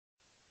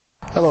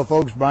Hello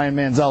folks, Brian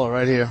Manzella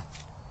right here.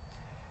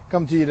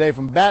 Come to you today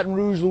from Baton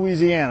Rouge,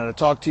 Louisiana to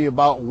talk to you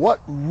about what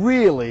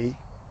really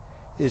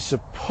is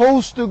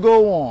supposed to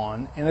go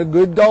on in a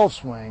good golf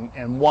swing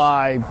and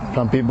why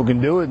some people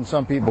can do it and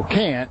some people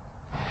can't,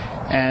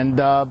 and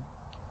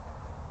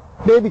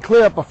maybe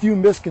clear up a few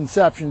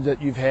misconceptions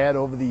that you've had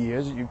over the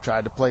years that you've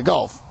tried to play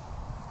golf.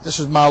 This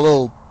is my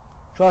little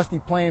trusty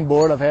playing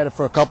board. I've had it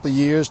for a couple of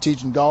years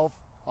teaching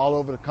golf all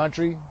over the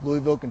country,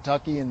 Louisville,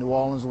 Kentucky, and New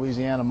Orleans,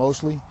 Louisiana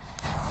mostly.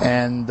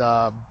 And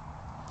the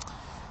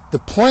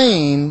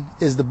plane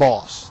is the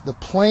boss. The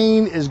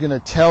plane is going to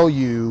tell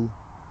you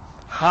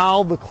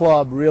how the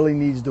club really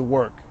needs to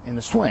work in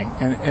the swing.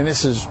 And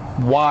this is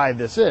why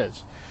this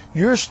is.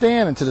 You're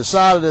standing to the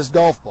side of this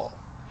golf ball,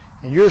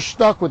 and you're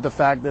stuck with the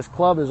fact this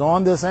club is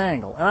on this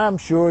angle. And I'm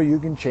sure you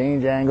can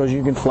change angles,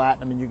 you can flatten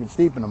them, and you can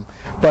steepen them.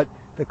 But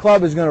the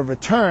club is going to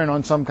return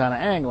on some kind of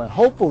angle, and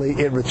hopefully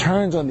it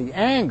returns on the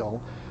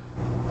angle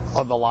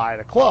of the lie of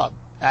the club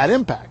at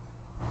impact,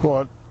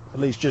 or at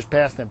least just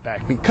past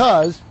impact,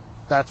 because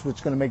that's what's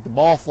going to make the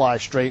ball fly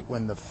straight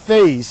when the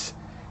face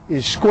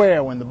is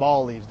square when the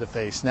ball leaves the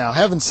face. Now,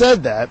 having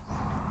said that,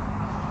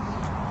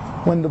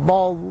 when the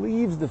ball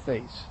leaves the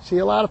face, see,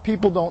 a lot of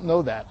people don't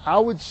know that. I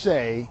would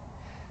say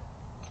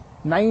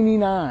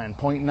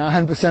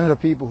 99.9% of the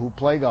people who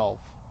play golf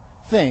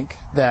think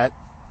that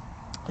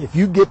if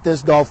you get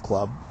this golf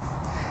club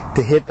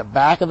to hit the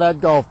back of that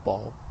golf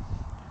ball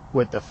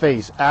with the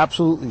face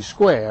absolutely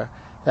square,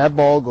 that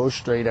ball goes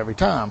straight every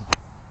time.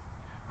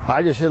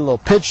 I just hit a little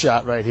pitch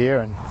shot right here,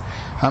 and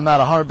I'm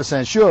not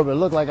 100% sure, but it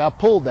looked like I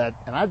pulled that,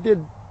 and I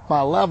did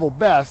my level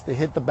best to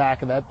hit the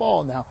back of that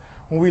ball. Now,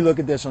 when we look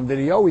at this on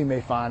video, we may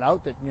find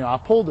out that, I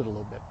pulled it a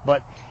little bit.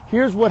 But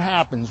here's what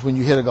happens when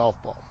you hit a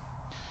golf ball.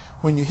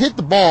 When you hit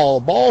the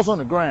ball's on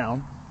the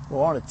ground,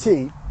 or on a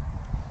tee,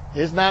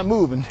 it's not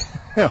moving,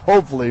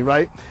 hopefully,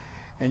 right?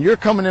 And you're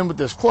coming in with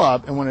this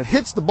club, and when it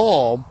hits the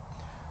ball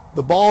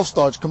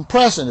starts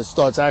compressing. It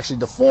starts actually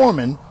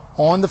deforming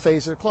on the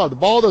face of the club. The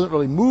ball doesn't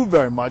really move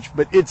very much,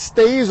 but it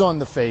stays on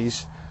the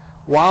face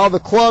while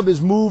the club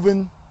is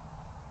moving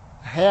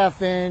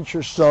half inch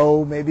or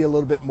so, maybe a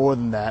little bit more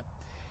than that.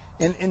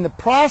 And in the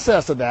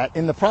process of that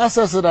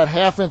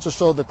half inch or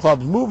so, the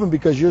club's moving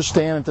because you're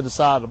standing to the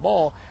side of the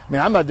ball. I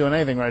mean, I'm not doing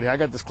anything right here. I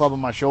got this club on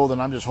my shoulder,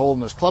 and I'm just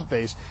holding this club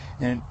face,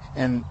 and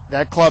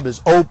that club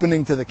is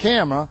opening to the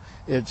camera.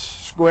 It's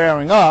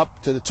squaring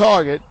up to the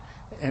target,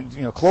 and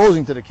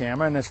closing to the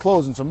camera, and it's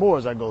closing some more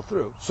as I go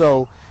through.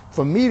 So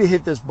for me to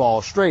hit this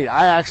ball straight,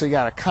 I actually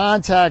got to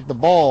contact the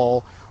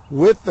ball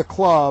with the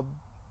club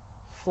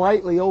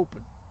slightly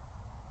open.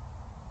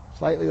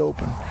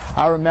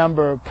 I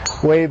remember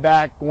way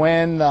back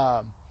when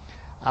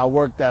I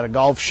worked at a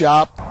golf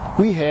shop,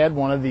 we had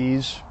one of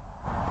these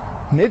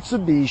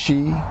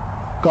Mitsubishi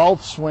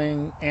golf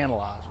swing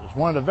analyzers,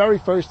 one of the very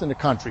first in the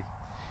country.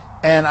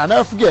 And I'll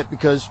never forget,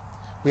 because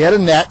we had a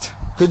net,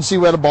 couldn't see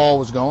where the ball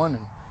was going,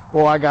 and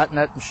boy, I got in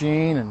that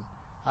machine and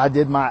I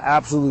did my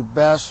absolute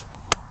best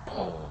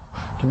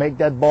to make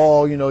that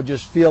ball,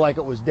 just feel like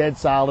it was dead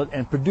solid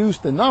and produce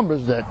the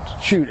numbers that,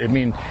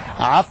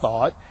 I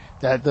thought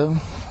that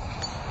the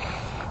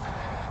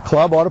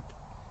club ought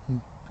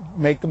to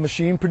make the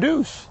machine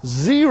produce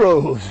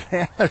zeros,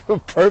 a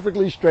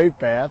perfectly straight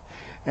path,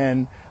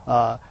 and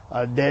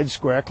a dead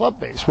square club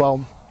face.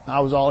 Well, I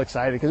was all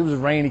excited because it was a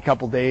rainy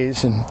couple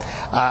days, and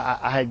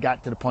I had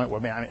got to the point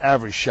where,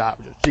 every shot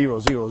was just 0,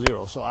 0,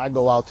 0. So I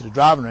go out to the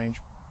driving range,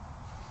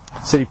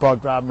 City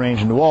Park driving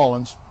range in New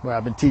Orleans, where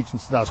I've been teaching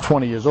since I was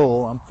 20 years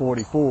old. I'm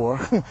 44,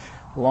 a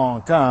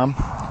long time,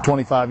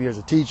 25 years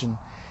of teaching.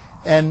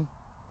 And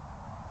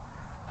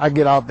I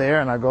get out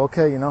there and I go,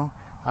 okay,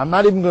 I'm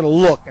not even going to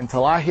look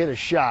until I hit a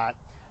shot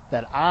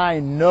that I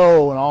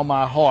know in all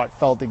my heart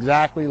felt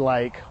exactly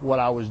like what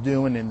I was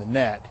doing in the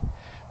net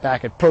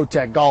back at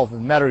Protect Golf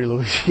in Metairie,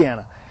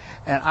 Louisiana.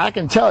 And I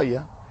can tell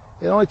you,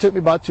 it only took me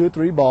about 2 or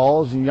 3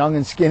 balls, young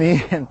and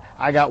skinny, and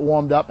I got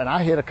warmed up, and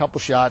I hit a couple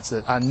shots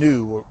that I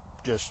knew were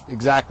just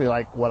exactly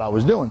like what I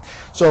was doing.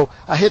 So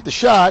I hit the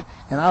shot,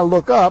 and I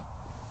look up,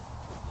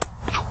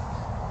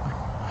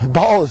 the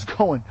ball is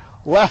going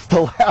left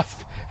to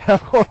left,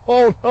 and I'm going,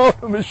 oh no,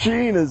 the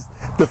machine is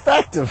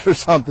defective or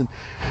something.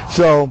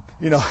 So,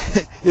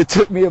 it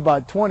took me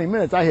about 20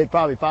 minutes. I hit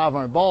probably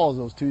 500 balls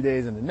those 2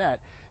 days in the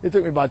net. It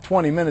took me about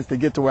 20 minutes to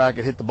get to where I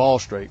could hit the ball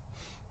straight.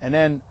 And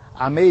then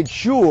I made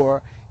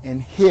sure and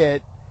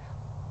hit,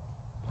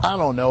 I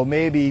don't know,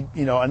 maybe,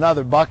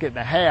 another bucket and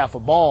a half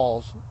of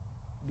balls,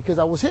 because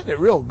I was hitting it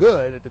real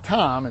good at the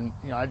time, and,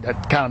 I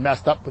kind of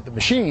messed up with the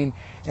machine.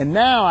 And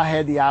now I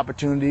had the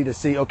opportunity to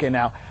see, okay,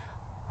 now,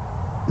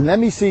 let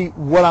me see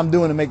what I'm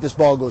doing to make this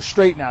ball go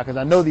straight now, because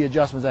I know the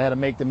adjustments I had to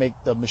make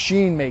the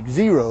machine make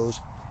zeros.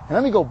 And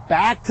let me go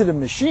back to the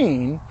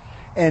machine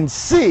and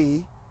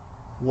see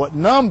what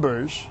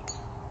numbers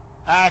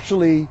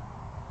actually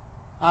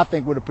I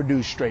think would have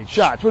produced straight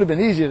shots. Would have been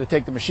easier to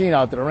take the machine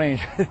out to the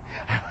range.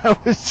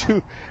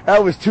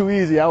 that was too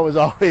easy. I was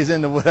always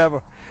into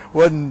whatever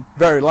wasn't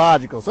very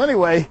logical. So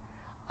anyway,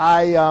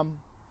 I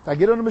I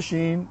get on the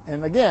machine,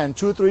 and again,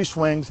 2 or 3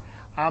 swings,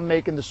 I'm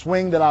making the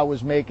swing that I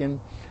was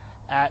making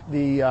at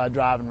the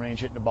driving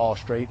range, hitting the ball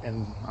straight,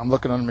 and I'm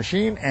looking on the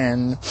machine,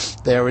 and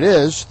there it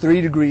is,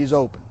 3 degrees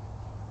open.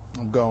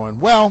 I'm going,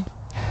 well,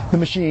 the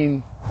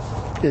machine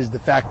is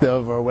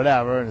defective or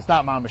whatever, and it's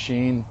not my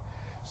machine.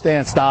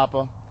 Stan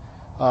Stopper,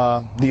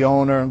 the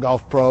owner,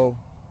 Golf Pro,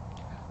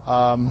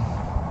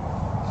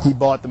 he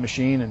bought the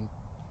machine, and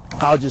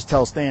I'll just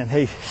tell Stan,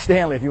 hey,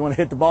 Stanley, if you want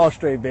to hit the ball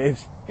straight,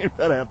 babes, you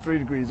better have 3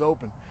 degrees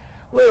open.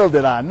 Little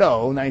did I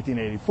know,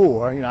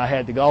 1984, I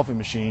had the golfing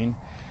machine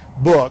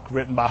book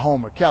written by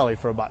Homer Kelly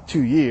for about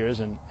 2 years,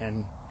 and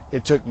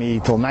it took me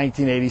till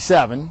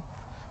 1987,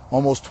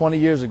 almost 20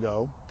 years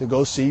ago, to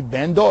go see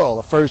Ben Doyle,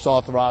 the first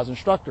authorized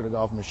instructor of the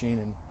golf machine,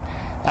 and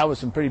that was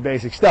some pretty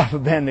basic stuff.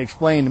 But Ben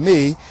explained to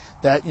me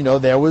that,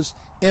 there was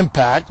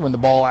impact when the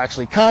ball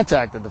actually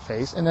contacted the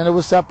face, and then there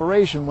was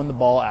separation when the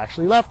ball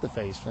actually left the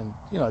face. And,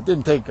 it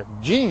didn't take a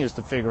genius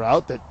to figure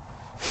out that,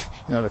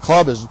 the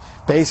club is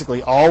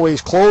basically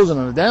always closing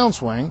on a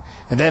downswing,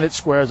 and then it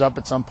squares up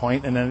at some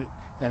point, and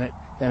then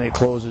it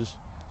closes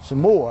some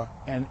more.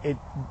 And it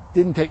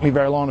didn't take me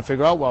very long to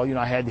figure out, well,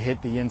 I had to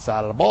hit the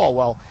inside of the ball.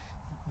 Well,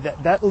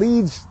 that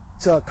leads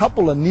to a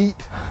couple of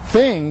neat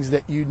things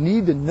that you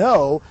need to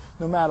know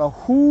no matter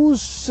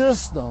whose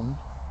system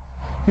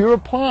you're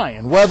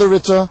applying, whether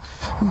it's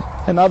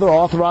another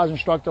authorized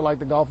instructor like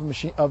the golfing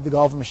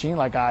machine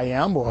like I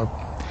am, or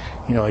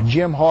a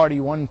Jim Hardy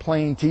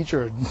one-plane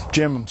teacher, or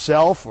Jim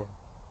himself, or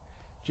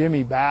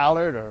Jimmy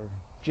Ballard, or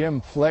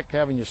Jim Flick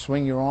having you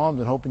swing your arms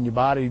and hoping your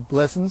body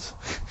listens.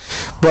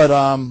 But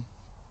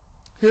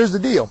here's the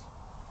deal.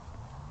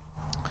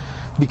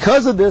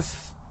 Because of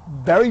this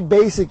very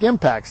basic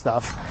impact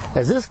stuff,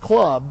 as this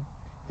club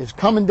is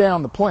coming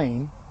down the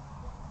plane,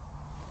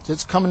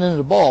 it's coming into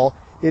the ball,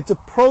 it's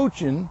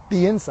approaching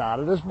the inside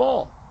of this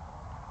ball.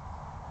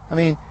 I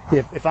mean,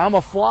 if I'm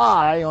a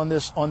fly on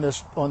this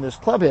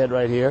club head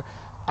right here,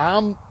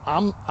 I'm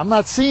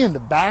not seeing the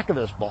back of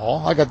this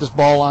ball. I got this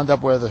ball lined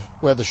up where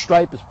the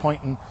stripe is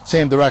pointing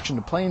same direction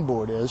the plane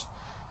board is,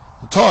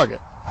 the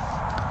target.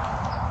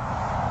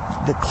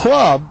 The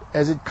club,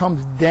 as it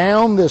comes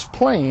down this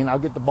plane, I'll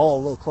get the ball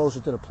a little closer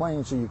to the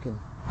plane so you can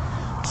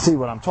see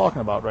what I'm talking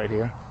about right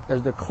here.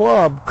 As the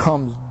club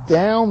comes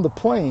down the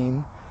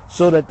plane,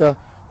 so that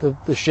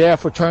the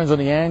shaft returns on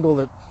the angle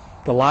that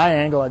the lie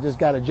angle I just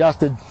got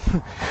adjusted.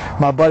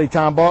 My buddy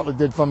Tom Bartlett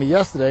did for me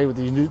yesterday with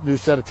the new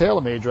set of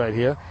TaylorMades right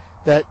here,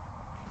 that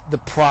the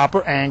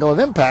proper angle of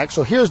impact.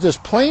 So here's this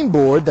plane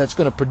board that's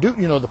going to produce,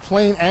 the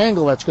plane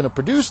angle that's going to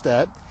produce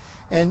that.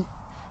 And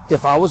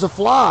if I was a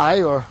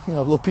fly, or a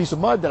little piece of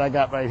mud that I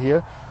got right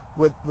here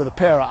with a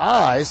pair of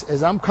eyes,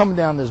 as I'm coming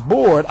down this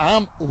board,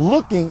 I'm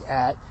looking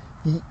at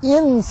the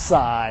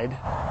inside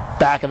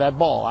back of that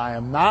ball. I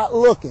am not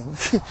looking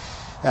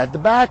at the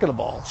back of the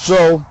ball.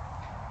 So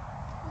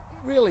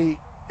really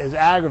has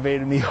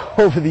aggravated me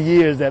over the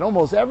years that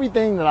almost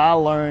everything that I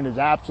learned is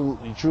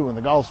absolutely true in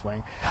the golf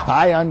swing.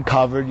 I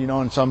uncovered,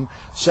 in some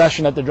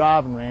session at the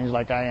driving range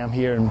like I am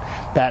here in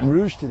Baton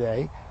Rouge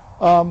today.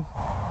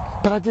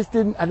 But I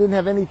didn't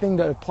have anything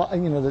to apply,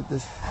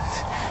 this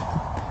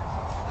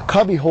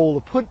cubby hole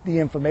to put the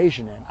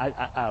information in.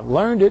 I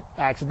learned it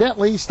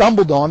accidentally,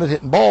 stumbled on it,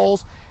 hitting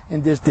balls,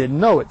 and just didn't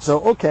know it. So,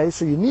 okay,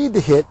 so you need to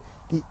hit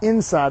the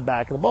inside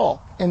back of the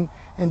ball. And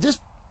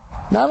just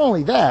not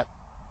only that,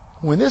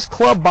 when this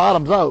club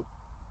bottoms out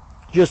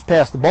just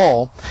past the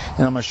ball,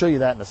 and I'm going to show you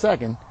that in a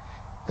second,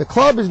 the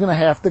club is going to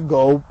have to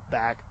go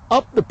back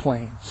up the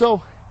plane.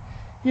 So,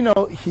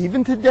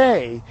 even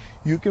today,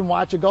 you can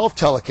watch a golf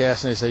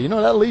telecast and they say,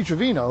 that Lee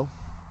Trevino,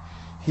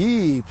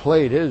 he's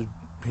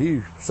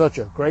such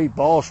a great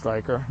ball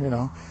striker,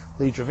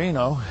 Lee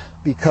Trevino,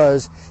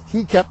 because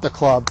he kept the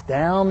club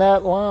down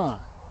that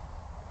line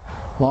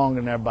longer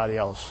than everybody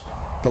else.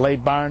 The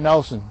late Byron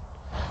Nelson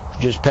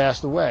just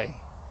passed away.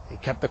 He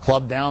kept the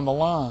club down the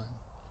line.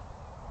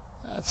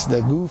 That's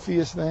the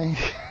goofiest thing.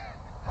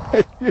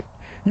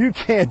 You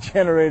can't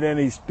generate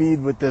any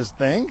speed with this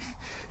thing.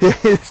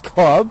 This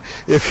club,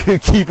 if you're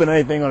keeping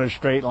anything on a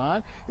straight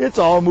line, it's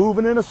all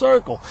moving in a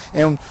circle.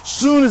 And as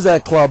soon as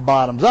that club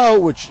bottoms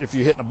out, which if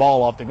you're hitting a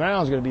ball off the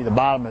ground is going to be the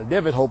bottom of the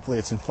divot, hopefully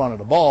it's in front of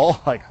the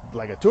ball, like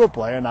a tour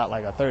player, not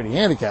like a 30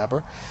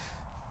 handicapper,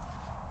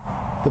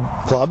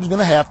 the club's going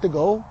to have to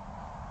go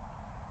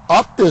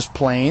up this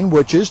plane,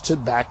 which is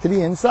back to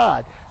the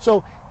inside.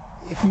 So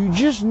if you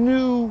just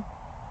knew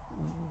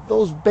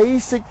those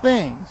basic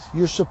things,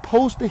 you're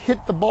supposed to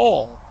hit the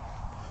ball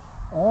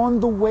on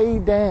the way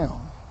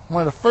down.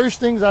 One of the first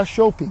things I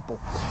show people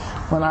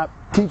when I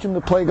teach them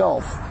to play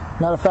golf,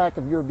 matter of fact,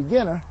 if you're a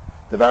beginner,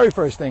 the very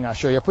first thing I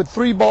show you, I put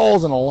 3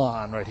 balls in a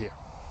line right here.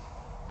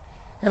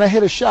 And I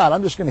hit a shot.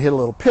 I'm just going to hit a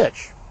little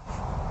pitch.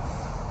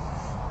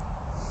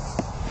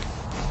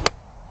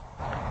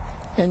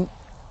 And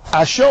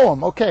I show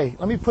them, okay,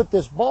 let me put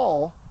this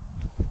ball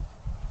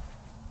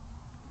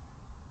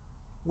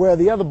where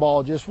the other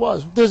ball just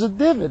was. There's a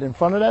divot in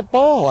front of that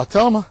ball. I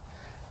tell them,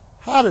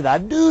 how did I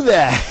do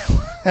that?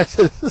 I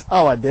said, this is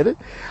how I did it.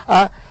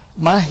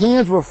 My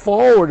hands were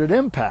forward at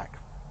impact.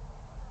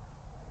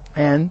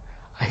 and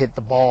I hit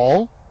the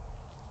ball,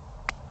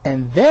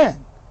 and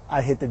then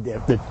I hit the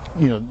divot,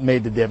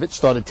 made the divot,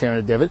 started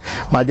tearing the divot.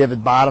 My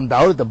divot bottomed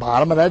out at the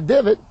bottom of that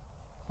divot.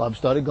 Club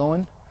started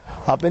going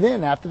up and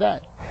in after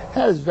that.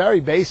 That is very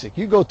basic.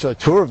 You go to a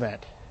tour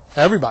event,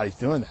 everybody's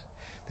doing that.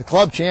 The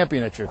club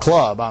champion at your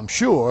club, I'm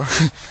sure,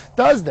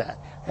 does that.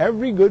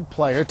 Every good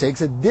player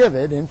takes a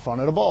divot in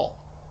front of the ball.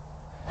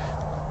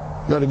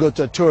 You got to go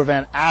to a tour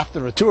event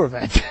after a tour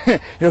event.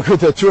 You go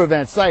to a tour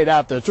event site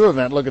after a tour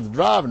event, look at the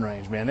driving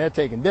range, man. They're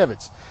taking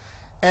divots.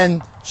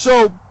 And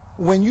so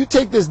when you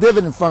take this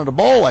divot in front of the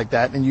ball like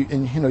that and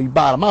you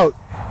bottom out,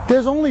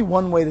 there's only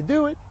one way to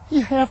do it.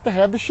 You have to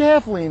have the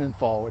shaft leaning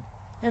forward.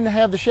 And to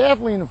have the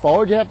shaft leaning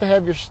forward, you have to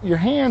have your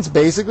hands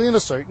basically in a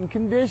certain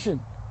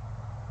condition.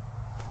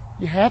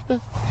 You have to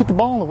hit the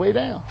ball on the way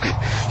down.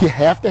 You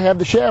have to have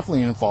the shaft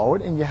leaning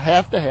forward, and you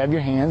have to have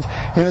your hands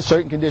in a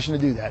certain condition to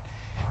do that.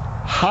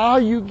 How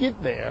you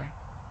get there,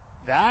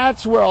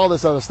 that's where all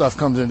this other stuff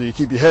comes into. You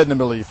keep your head in the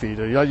middle of your feet,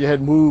 or you let your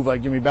head move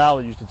like Jimmy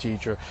Ballard used to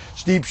teach, or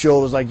steep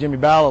shoulders like Jimmy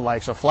Ballard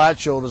likes, or flat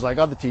shoulders like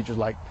other teachers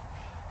like.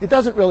 It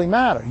doesn't really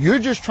matter. You're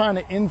just trying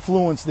to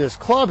influence this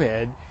club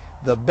head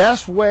the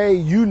best way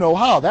you know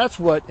how. That's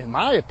what, in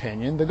my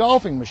opinion, the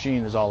golfing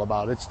machine is all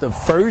about. It's the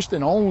first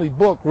and only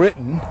book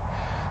written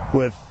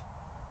with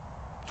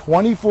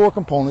 24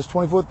 components,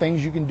 24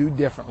 things you can do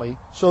differently,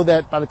 so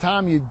that by the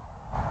time you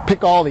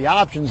pick all the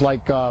options,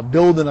 like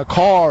building a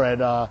car at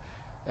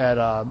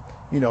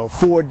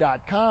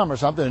Ford.com or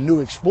something, a new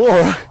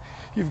Explorer,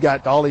 you've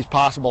got all these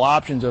possible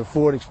options of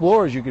Ford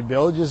Explorers you could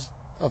build, just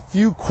a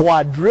few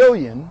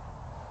quadrillion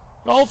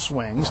golf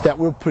swings that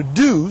will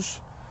produce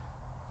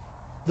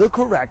the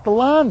correct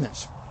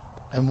alignments.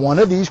 And one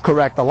of these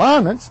correct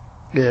alignments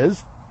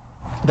is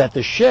that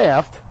the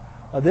shaft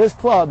of this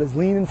club is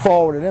leaning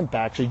forward at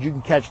impact so you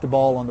can catch the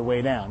ball on the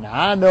way down. Now,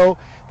 I know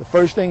the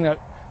first thing that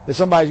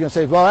somebody's going to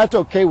say is, well, that's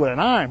okay with an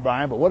iron,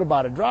 Brian, but what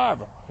about a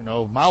driver?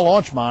 My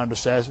launch monitor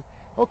says,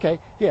 okay,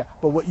 yeah,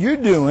 but what you're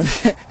doing,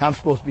 I'm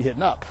supposed to be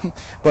hitting up,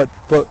 but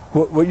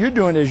what you're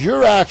doing is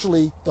you're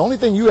actually, the only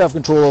thing you have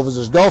control over is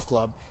this golf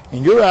club,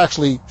 and you're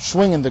actually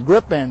swinging the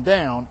grip end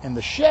down, and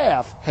the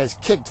shaft has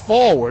kicked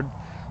forward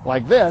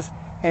like this,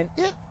 and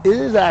it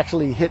is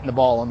actually hitting the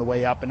ball on the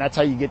way up, and that's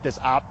how you get this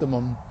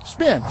optimum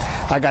spin.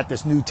 I got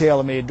this new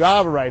TaylorMade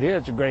driver right here.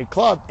 It's a great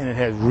club, and it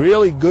has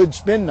really good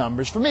spin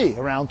numbers for me,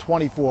 around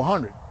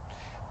 2,400.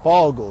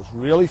 Ball goes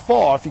really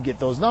far if you get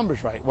those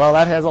numbers right. Well,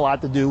 that has a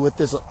lot to do with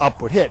this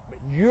upward hit,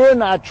 but you're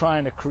not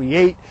trying to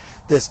create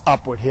this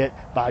upward hit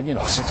by,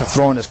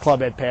 throwing this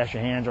club head past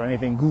your hands or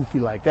anything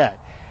goofy like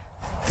that.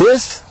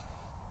 This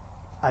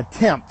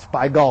attempt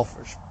by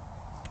golfers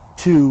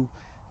to,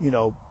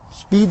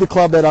 speed the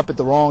club head up at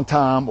the wrong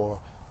time,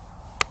 or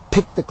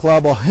pick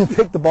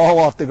the ball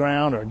off the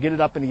ground, or get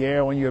it up in the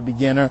air when you're a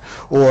beginner,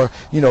 or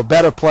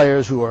better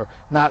players who are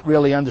not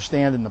really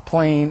understanding the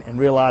plane and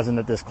realizing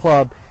that this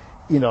club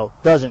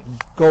doesn't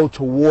go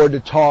toward the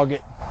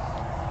target.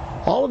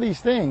 All of these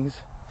things,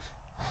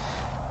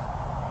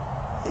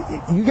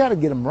 you got to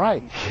get them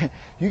right.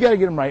 You got to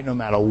get them right no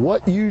matter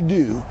what you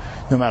do,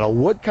 no matter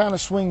what kind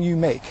of swing you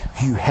make.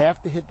 You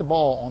have to hit the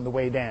ball on the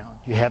way down.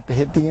 You have to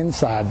hit the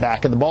inside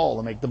back of the ball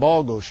to make the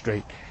ball go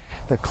straight.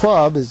 The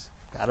club has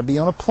got to be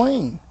on a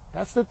plane.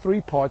 That's the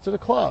three parts of the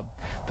club.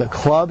 The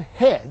club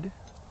head,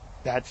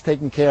 that's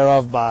taken care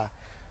of by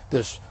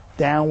this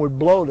downward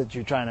blow that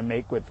you're trying to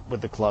make with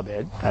the club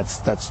head. That's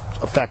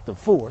effective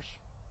force.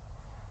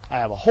 I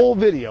have a whole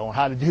video on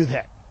how to do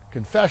that.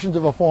 Confessions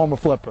of a Former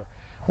Flipper.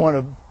 One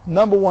of the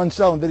 #1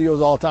 selling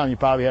videos all the time. You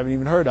probably haven't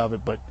even heard of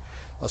it, but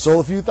I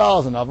sold a few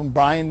thousand of them.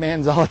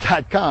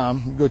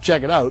 BrianManzella.com. Go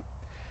check it out.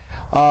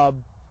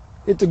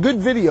 It's a good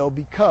video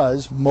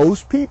because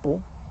most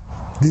people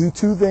do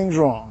two things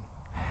wrong.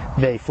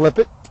 They flip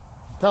it.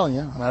 I'm telling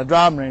you, I'm at a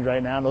driving range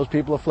right now, and those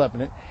people are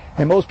flipping it.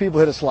 And most people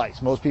hit a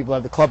slice. Most people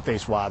have the club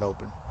face wide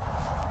open.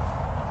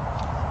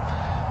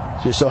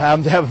 Just so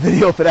happen to have a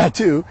video for that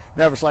too.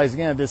 Never slice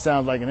again. This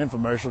sounds like an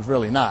infomercial. It's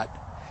really not.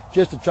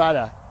 Just to try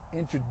to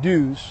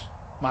introduce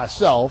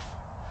myself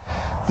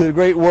to the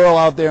great world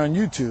out there on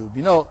YouTube.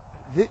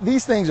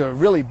 These things are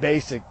really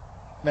basic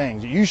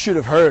things. You should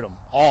have heard them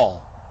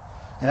all.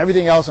 And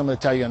everything else I'm going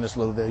to tell you on this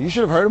little video. You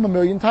should have heard them a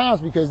million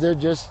times because they're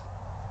just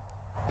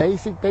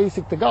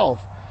basic to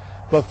golf.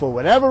 But for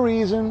whatever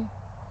reason,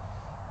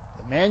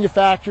 the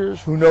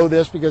manufacturers who know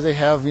this because they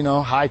have,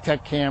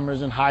 high-tech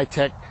cameras and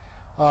high-tech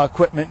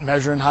equipment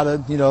measuring how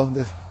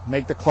to,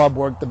 make the club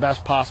work the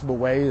best possible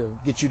way to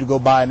get you to go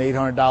buy an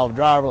 $800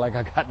 driver like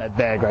I got in that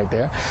bag right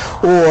there,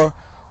 or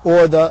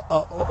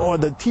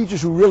the teachers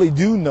who really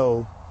do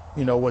know,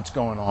 what's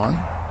going on,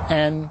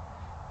 and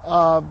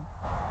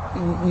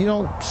you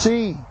don't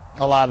see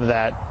a lot of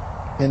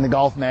that in the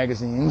golf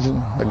magazines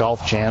and the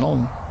Golf Channel.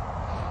 And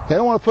they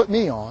don't want to put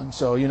me on,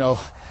 so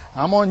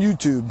I'm on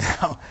YouTube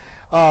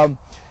now.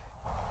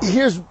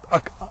 Here's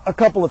a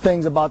couple of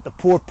things about the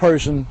poor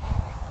person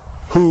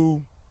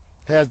who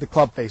has the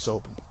club face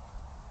open.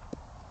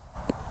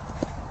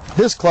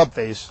 This club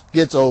face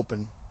gets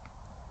open,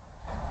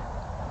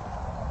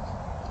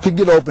 could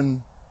get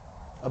open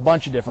a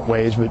bunch of different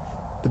ways,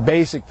 but the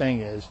basic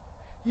thing is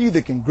you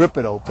either can grip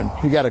it open.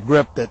 You got a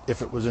grip that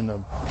if it was in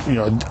a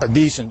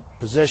decent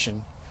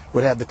position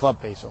would have the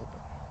club face open.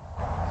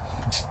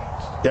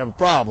 You have a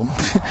problem.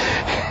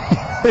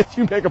 If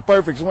you make a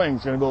perfect swing,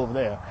 it's going to go over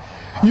there.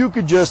 You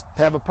could just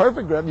have a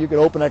perfect grip. You could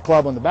open that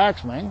club on the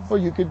backswing, or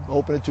you could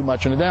open it too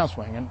much on the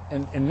downswing.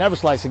 And never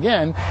slice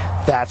again,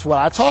 that's what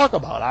I talk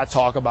about. I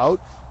talk about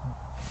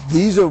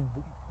these are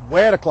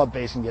where the club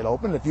face can get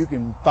open. If you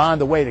can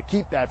find a way to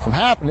keep that from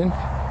happening,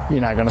 you're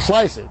not going to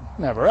slice it.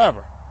 Never,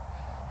 ever.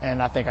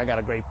 And I think I got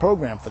a great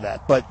program for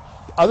that. But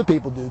other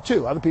people do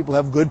too. Other people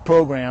have good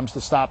programs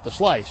to stop the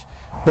slice.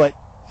 But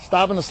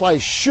stopping the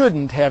slice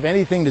shouldn't have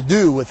anything to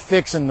do with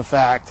fixing the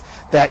fact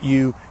that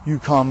you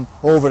come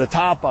over the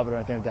top of it or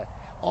anything like that.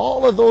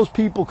 All of those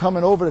people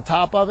coming over the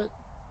top of it,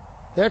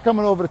 they're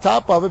coming over the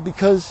top of it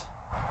because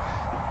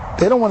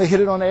they don't want to hit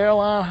it on the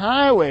airline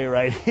highway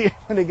right here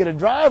when they get a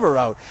driver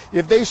out.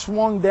 If they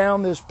swung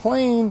down this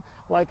plane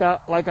like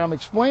I'm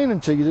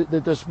explaining to you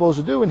that they're supposed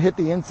to do and hit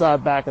the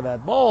inside back of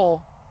that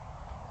ball,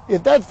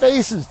 if that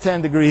face is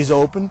 10 degrees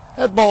open,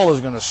 that ball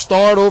is going to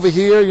start over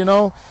here,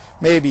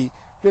 maybe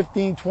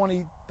 15,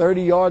 20,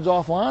 30 yards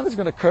offline. It's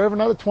going to curve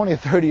another 20 or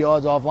 30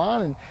 yards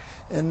offline,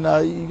 and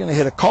you're going to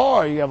hit a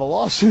car. You have a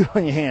lawsuit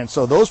on your hands.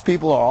 So those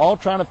people are all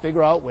trying to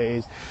figure out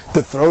ways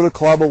to throw the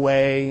club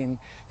away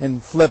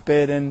and flip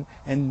it and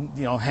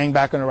hang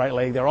back on the right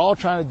leg. They're all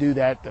trying to do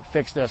that to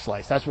fix their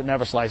slice. That's what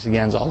Never Slice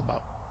Again is all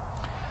about.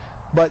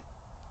 But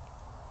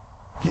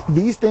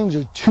these things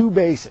are too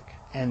basic,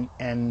 and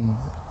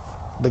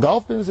the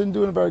golf business isn't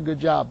doing a very good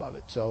job of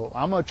it. So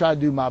I'm going to try to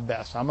do my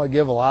best. I'm going to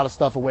give a lot of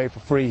stuff away for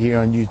free here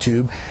on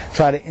YouTube,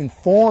 try to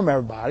inform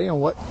everybody on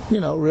what,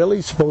 really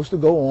is supposed to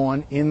go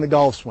on in the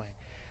golf swing.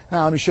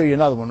 Now, let me show you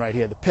another one right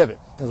here, the pivot.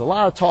 There's a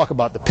lot of talk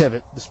about the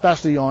pivot,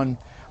 especially on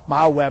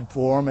my web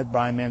forum at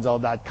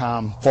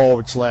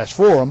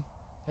brianmanzella.com/forum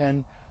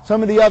and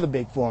some of the other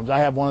big forums. I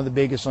have one of the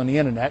biggest on the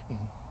internet, and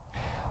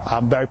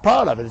I'm very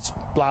proud of it. It's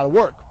a lot of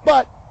work.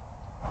 But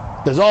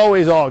there's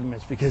always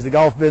arguments because the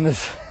golf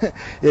business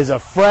is a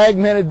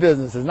fragmented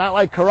business. It's not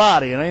like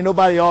karate. And ain't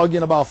nobody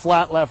arguing about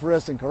flat left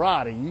wrist in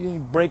karate. You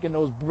ain't breaking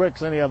those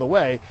bricks any other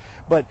way.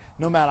 But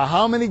no matter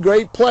how many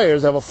great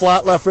players have a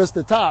flat left wrist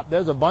at the top,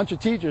 there's a bunch of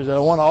teachers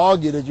that want to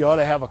argue that you ought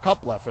to have a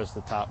cup left wrist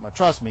at the top. Now,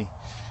 trust me,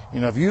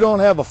 if you don't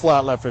have a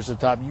flat left wrist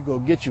at the top, you go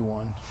get you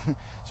one.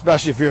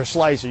 Especially if you're a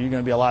slicer, you're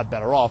going to be a lot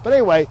better off. But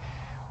anyway,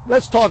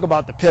 let's talk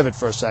about the pivot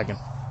for a second.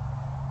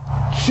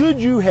 Should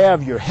you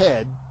have your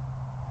head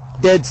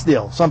dead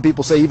still? Some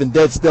people say even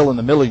dead still in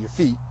the middle of your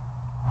feet.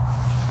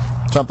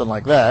 Something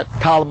like that.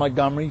 Colin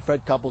Montgomery,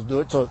 Fred Couples do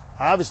it. So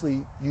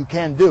obviously you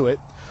can do it.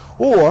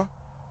 Or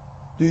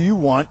do you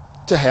want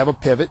to have a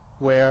pivot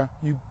where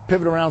you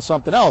pivot around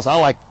something else? I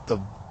like the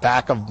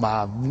back of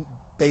my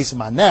base of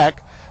my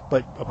neck,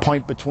 but a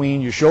point between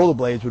your shoulder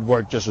blades would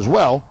work just as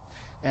well.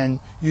 And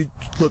you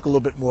look a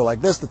little bit more like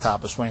this, the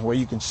top of swing, where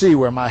you can see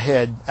where my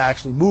head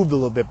actually moved a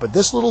little bit. But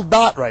this little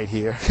dot right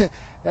here,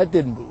 that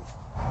didn't move.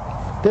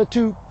 There are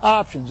two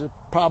options. There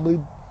are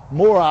probably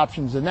more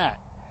options than that.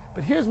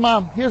 But here's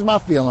my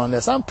feeling on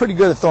this. I'm pretty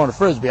good at throwing a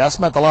frisbee. I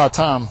spent a lot of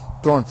time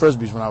throwing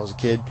frisbees when I was a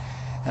kid.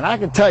 And I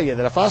can tell you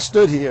that if I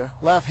stood here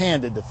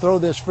left-handed to throw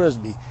this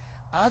frisbee,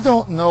 I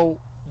don't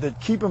know that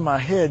keeping my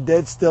head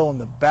dead still in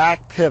the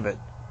back pivot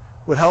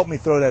would help me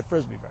throw that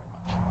frisbee very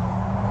much.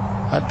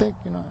 I think,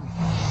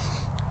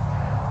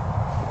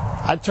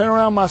 I'd turn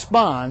around my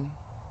spine.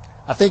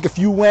 I think if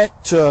you went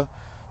to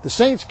the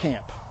Saints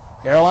camp,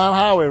 Airline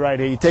Highway right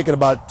here, you take it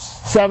about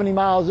 70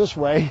 miles this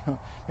way,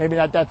 maybe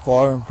not that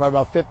far, probably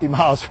about 50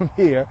 miles from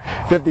here,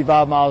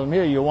 55 miles from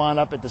here, you wind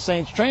up at the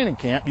Saints training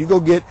camp. You go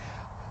get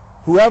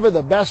whoever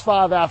the best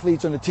 5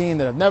 athletes on the team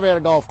that have never had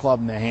a golf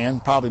club in their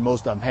hand, probably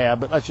most of them have,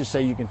 but let's just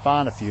say you can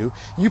find a few.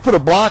 You put a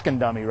blocking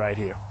dummy right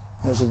here.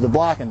 This is the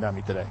blocking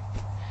dummy today.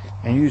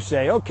 And you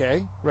say,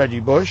 okay,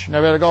 Reggie Bush,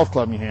 never had a golf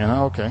club in your hand,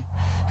 huh? Okay.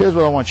 Here's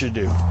what I want you to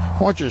do. I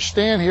want you to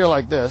stand here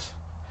like this,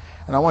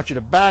 and I want you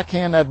to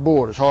backhand that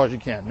board as hard as you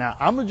can. Now,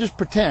 I'm going to just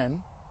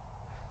pretend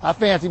I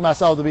fancy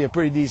myself to be a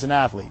pretty decent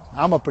athlete.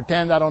 I'm going to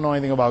pretend I don't know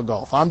anything about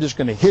golf. I'm just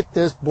going to hit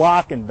this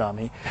blocking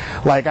dummy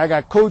like I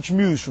got Coach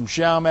Muse from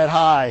Chalmette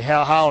High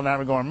howling at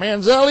me going,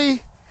 Manzella,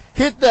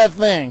 hit that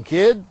thing,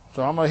 kid.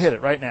 So I'm going to hit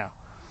it right now.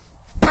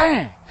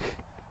 Bang!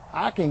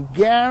 I can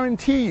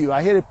guarantee you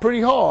I hit it pretty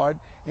hard,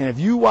 and if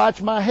you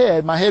watch my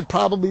head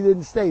probably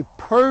didn't stay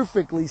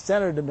perfectly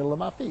centered in the middle of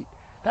my feet.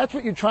 That's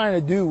what you're trying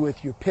to do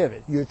with your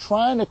pivot. You're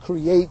trying to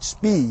create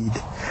speed.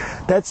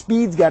 That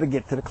speed's got to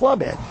get to the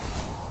club head.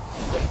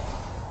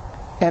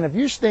 And if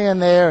you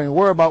stand there and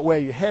worry about where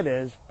your head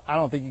is, I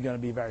don't think you're going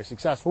to be very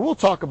successful. We'll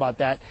talk about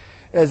that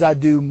as I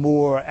do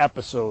more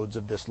episodes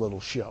of this little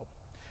show.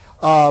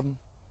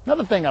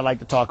 Another thing I'd like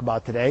to talk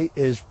about today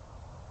is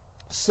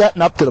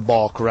setting up to the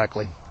ball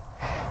correctly.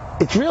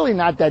 It's really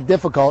not that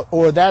difficult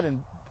or that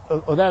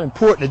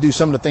important to do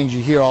some of the things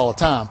you hear all the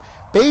time.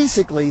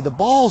 Basically, the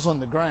ball's on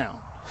the ground.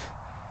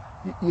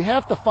 You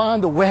have to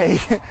find a way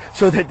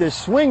so that this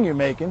swing you're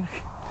making,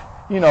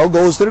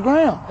 goes to the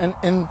ground.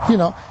 And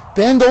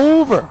bend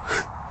over.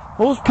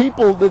 Most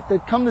people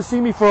that come to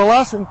see me for a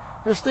lesson,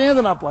 they're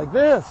standing up like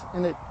this,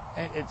 and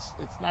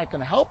it's not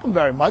going to help them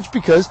very much,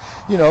 because,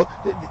 you know,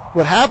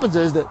 what happens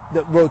is that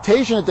the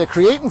rotation that they're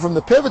creating from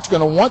the pivot's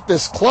going to want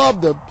this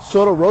club to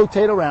sort of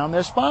rotate around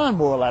their spine,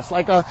 more or less.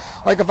 Like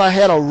if I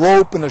had a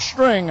rope and a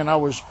string and I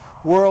was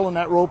whirling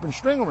that rope and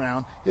string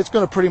around, it's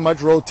going to pretty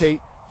much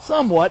rotate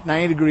somewhat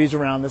 90 degrees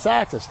around this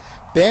axis.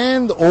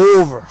 Bend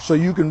over so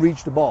you can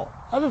reach the ball.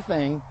 Other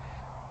thing,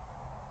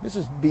 this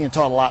is being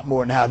taught a lot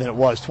more now than it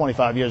was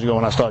 25 years ago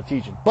when I started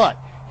teaching, but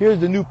here's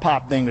the new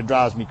pop thing that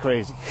drives me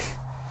crazy.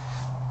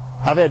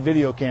 I've had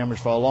video cameras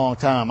for a long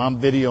time.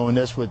 I'm videoing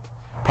this with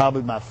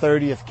probably my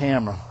 30th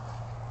camera.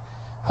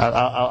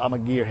 I'm a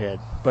gearhead.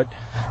 But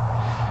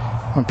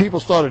when people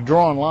started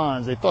drawing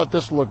lines, they thought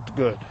this looked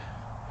good.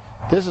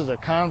 This is a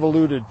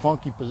convoluted,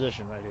 funky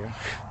position right here.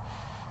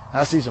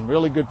 I see some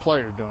really good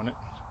players doing it.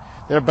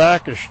 Their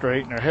back is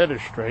straight and their head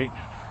is straight.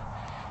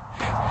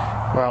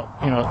 Well,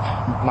 you know,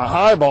 my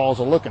eyeballs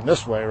are looking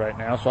this way right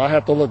now, so I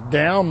have to look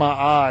down my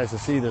eyes to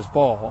see this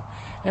ball.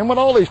 And what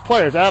all these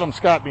players, Adam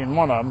Scott being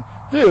one of them,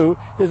 do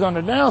is on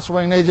the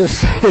downswing, they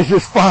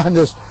just find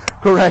this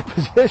correct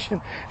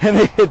position and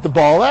they hit the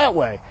ball that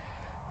way.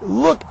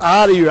 Look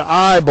out of your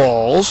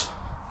eyeballs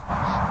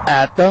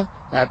at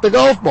the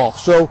golf ball.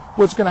 So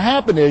what's going to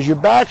happen is your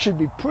back should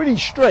be pretty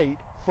straight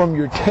from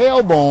your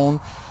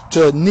tailbone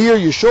to near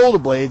your shoulder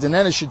blades, and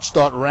then it should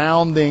start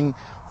rounding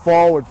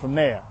forward from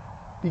there.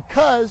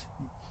 Because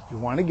you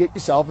want to get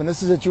yourself in a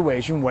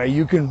situation where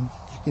you can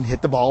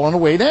hit the ball on the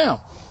way down,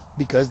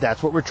 because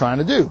that's what we're trying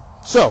to do.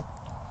 So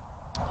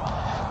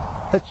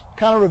let's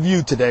kind of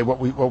review today what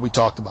we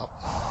talked about.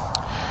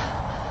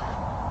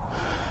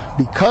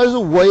 Because of the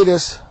way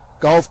this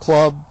golf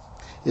club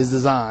is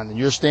designed, and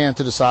you're standing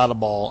to the side of the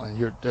ball,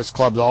 and this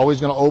club's always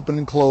going to open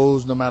and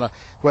close, no matter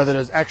whether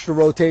there's extra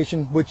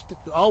rotation, which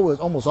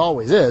almost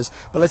always is.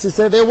 But let's just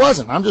say there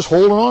wasn't. I'm just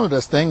holding on to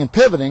this thing and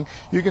pivoting.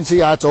 You can see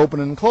how it's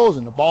opening and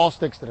closing. The ball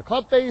sticks to the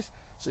club face,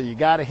 so you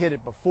got to hit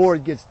it before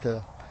it gets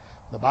to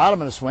the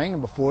bottom of the swing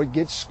and before it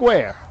gets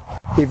square.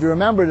 If you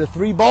remember the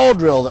 3-ball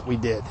drill that we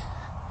did,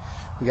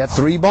 we got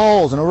 3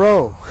 balls in a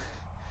row.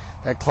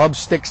 That club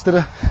sticks to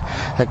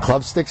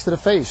the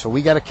face. So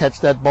we got to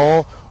catch that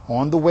ball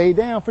on the way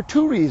down for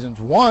 2 reasons.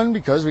 1,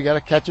 because we got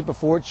to catch it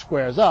before it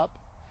squares up,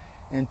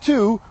 and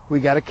 2, we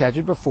got to catch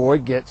it before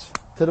it gets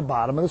to the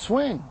bottom of the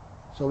swing,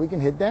 so we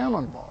can hit down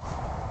on the ball.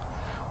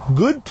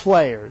 Good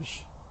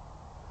players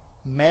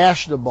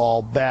mash the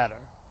ball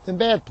better than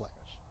bad players,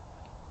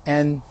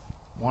 and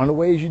one of the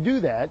ways you do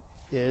that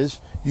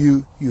is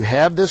you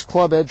have this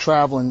club head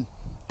traveling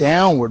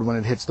downward when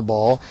it hits the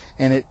ball,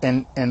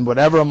 and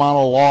whatever amount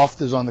of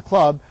loft is on the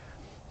club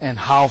and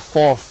how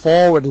far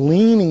forward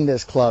leaning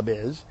this club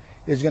is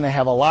going to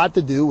have a lot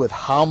to do with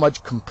how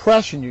much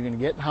compression you're going to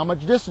get and how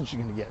much distance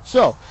you're going to get.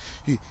 So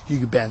you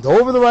can bend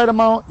over the right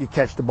amount, you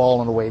catch the ball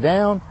on the way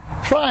down.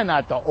 Try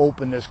not to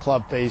open this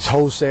club face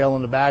wholesale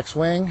in the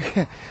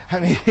backswing. I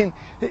mean,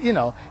 you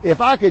know,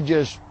 if I could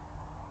just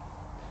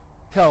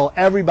tell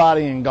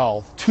everybody in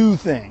golf 2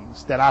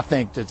 things that I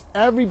think that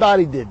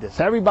everybody did this,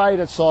 everybody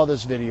that saw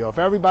this video, if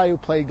everybody who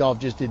played golf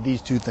just did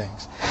these 2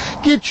 things.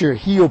 Get your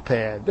heel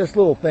pad, this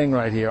little thing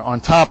right here, on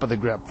top of the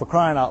grip. For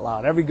crying out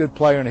loud, every good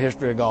player in the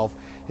history of golf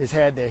has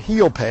had their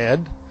heel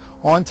pad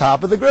on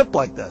top of the grip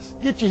like this.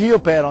 Get your heel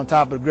pad on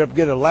top of the grip,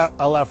 get a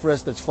left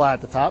wrist that's flat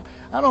at the top.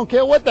 I don't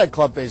care what that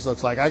club face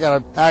looks like. I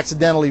got an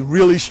accidentally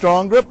really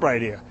strong grip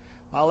right here.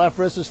 My left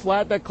wrist is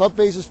flat, that club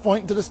face is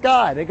pointing to the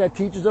sky. They got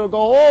teachers that'll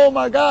go, oh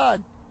my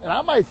God. And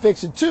I might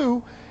fix it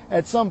too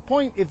at some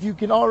point if you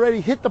can already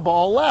hit the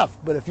ball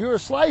left. But if you're a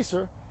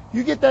slicer,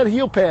 you get that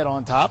heel pad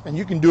on top, and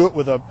you can do it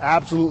with an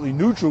absolutely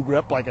neutral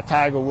grip like a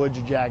Tiger Woods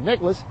or Jack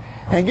Nicklaus,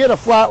 and get a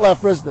flat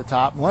left wrist at the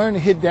top, learn to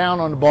hit down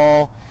on the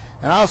ball,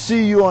 and I'll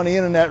see you on the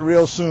internet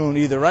real soon,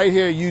 either right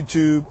here at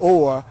YouTube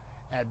or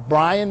at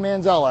Brian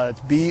Manzella. It's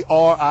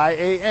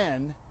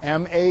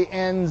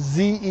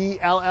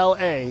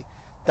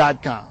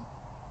BrianManzella.com.